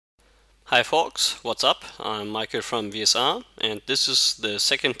Hi folks, what's up? I'm Michael from VSR, and this is the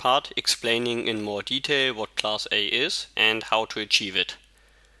second part explaining in more detail what Class A is and how to achieve it.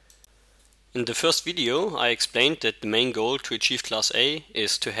 In the first video I explained that the main goal to achieve Class A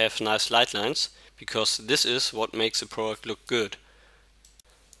is to have nice light lines, because this is what makes a product look good.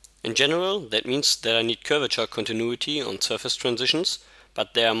 In general, that means that I need curvature continuity on surface transitions,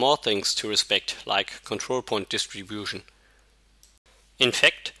 but there are more things to respect, like control point distribution. In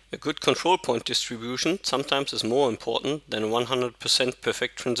fact, a good control point distribution sometimes is more important than a 100%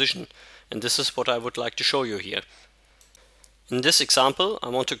 perfect transition, and this is what I would like to show you here. In this example, I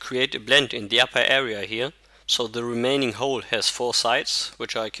want to create a blend in the upper area here, so the remaining hole has 4 sides,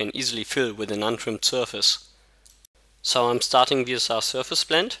 which I can easily fill with an untrimmed surface. So I'm starting VSR surface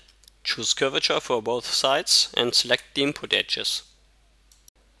blend, choose curvature for both sides and select the input edges.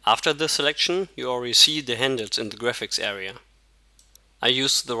 After the selection, you already see the handles in the graphics area. I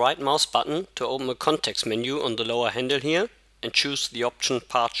use the right mouse button to open a context menu on the lower handle here and choose the option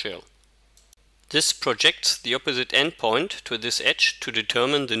Partial. This projects the opposite endpoint to this edge to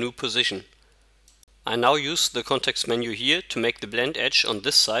determine the new position. I now use the context menu here to make the blend edge on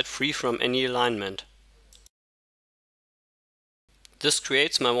this side free from any alignment. This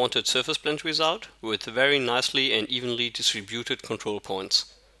creates my wanted surface blend result with very nicely and evenly distributed control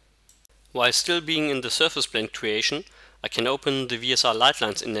points. While still being in the surface blend creation, I can open the VSR light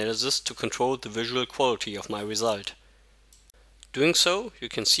lines analysis to control the visual quality of my result. Doing so, you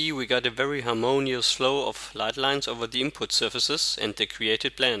can see we got a very harmonious flow of light lines over the input surfaces and the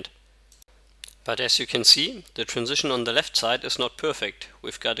created blend. But as you can see, the transition on the left side is not perfect.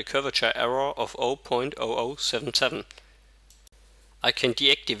 We've got a curvature error of 0.0077. I can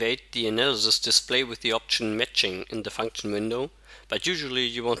deactivate the analysis display with the option Matching in the function window, but usually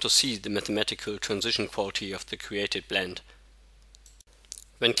you want to see the mathematical transition quality of the created blend.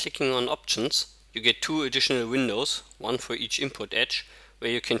 When clicking on Options, you get 2 additional windows, one for each input edge,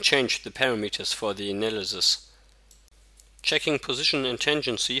 where you can change the parameters for the analysis. Checking position and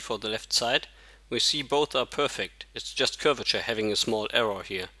tangency for the left side, we see both are perfect, it's just curvature having a small error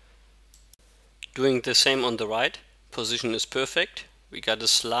here. Doing the same on the right, position is perfect, we got a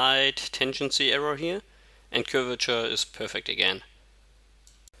slight tangency error here, and curvature is perfect again.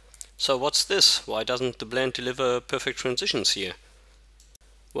 So what's this? Why doesn't the blend deliver perfect transitions here?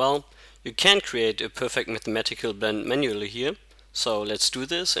 Well, you can create a perfect mathematical blend manually here, so let's do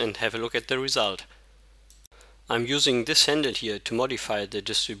this and have a look at the result. I'm using this handle here to modify the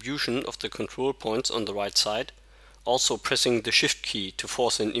distribution of the control points on the right side, also pressing the Shift key to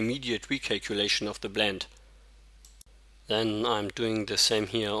force an immediate recalculation of the blend. Then I'm doing the same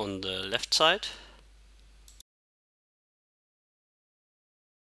here on the left side.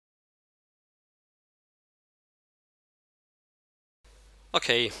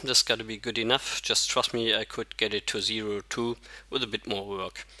 Okay, this gotta be good enough, just trust me, I could get it to 0 too with a bit more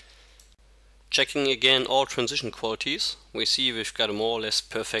work. Checking again all transition qualities, we see we've got a more or less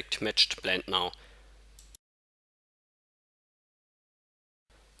perfect matched blend now.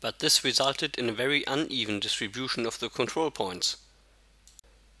 But this resulted in a very uneven distribution of the control points.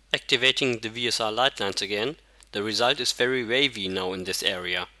 Activating the VSR light lines again, the result is very wavy now in this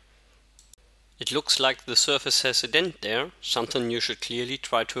area. It looks like the surface has a dent there, something you should clearly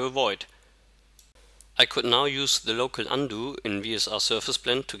try to avoid. I could now use the local undo in VSR Surface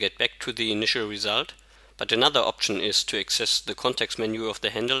Blend to get back to the initial result, but another option is to access the context menu of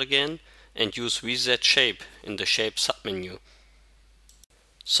the handle again and use Reset Shape in the Shape submenu.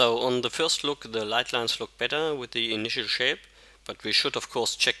 So on the first look the light lines look better with the initial shape, but we should of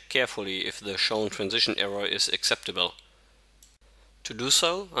course check carefully if the shown transition error is acceptable. To do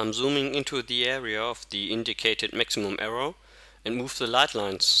so, I'm zooming into the area of the indicated maximum error and move the light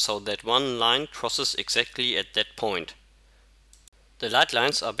lines so that one line crosses exactly at that point. The light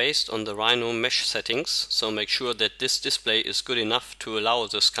lines are based on the Rhino mesh settings, so make sure that this display is good enough to allow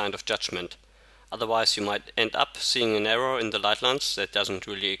this kind of judgment. Otherwise you might end up seeing an error in the light lines that doesn't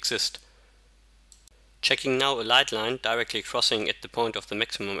really exist. Checking now a light line directly crossing at the point of the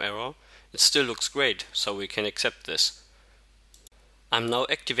maximum error, it still looks great, so we can accept this. I'm now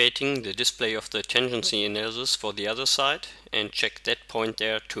activating the display of the tangency analysis for the other side and check that point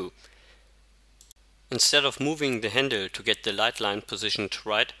there too. Instead of moving the handle to get the light line positioned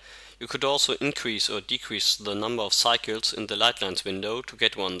right, you could also increase or decrease the number of cycles in the light lines window to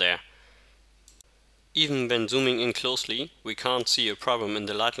get one there. Even when zooming in closely, we can't see a problem in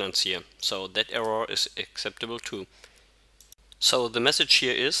the light lines here, so that error is acceptable too. So the message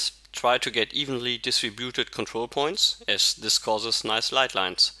here is, try to get evenly distributed control points, as this causes nice light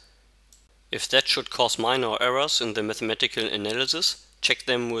lines. If that should cause minor errors in the mathematical analysis, check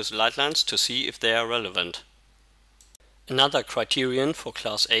them with light lines to see if they are relevant. Another criterion for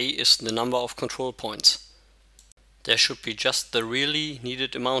class A is the number of control points. There should be just the really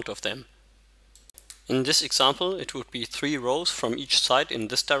needed amount of them. In this example, it would be 3 rows from each side in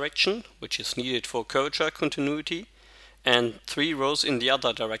this direction, which is needed for curvature continuity, and 3 rows in the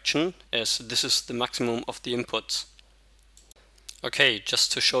other direction, as this is the maximum of the inputs. Okay,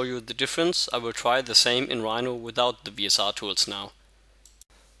 just to show you the difference, I will try the same in Rhino without the VSR tools now.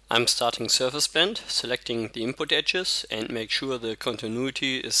 I'm starting surface blend, selecting the input edges, and make sure the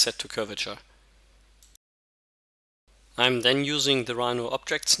continuity is set to curvature. I'm then using the Rhino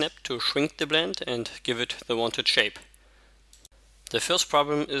object snap to shrink the blend and give it the wanted shape. The first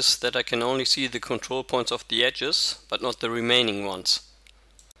problem is that I can only see the control points of the edges, but not the remaining ones.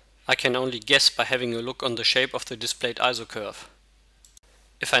 I can only guess by having a look on the shape of the displayed isocurve.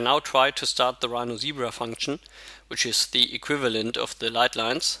 If I now try to start the Rhino zebra function, which is the equivalent of the light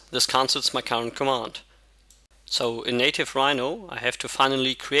lines, this cancels my current command. So in native Rhino, I have to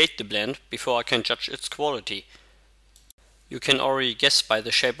finally create the blend before I can judge its quality. You can already guess by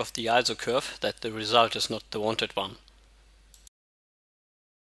the shape of the isocurve that the result is not the wanted one.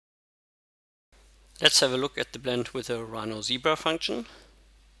 Let's have a look at the blend with the Rhino zebra function.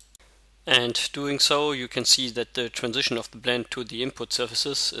 And doing so, you can see that the transition of the blend to the input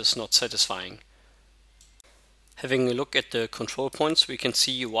surfaces is not satisfying. Having a look at the control points, we can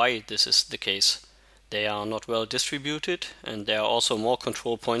see why this is the case. They are not well distributed, and there are also more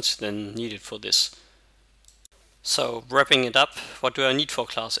control points than needed for this. So, wrapping it up, what do I need for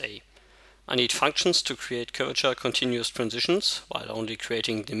class A? I need functions to create curvature continuous transitions, while only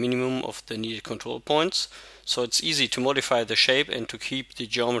creating the minimum of the needed control points, so it's easy to modify the shape and to keep the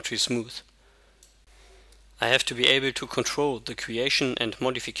geometry smooth. I have to be able to control the creation and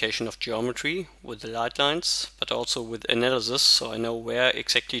modification of geometry with the light lines, but also with analysis, so I know where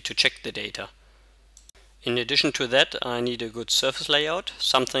exactly to check the data. In addition to that, I need a good surface layout,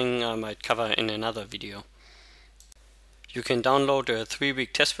 something I might cover in another video. You can download a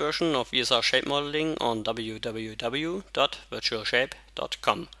 3-week test version of VSR shape modeling on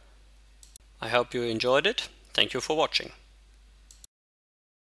www.virtualshape.com. I hope you enjoyed it. Thank you for watching.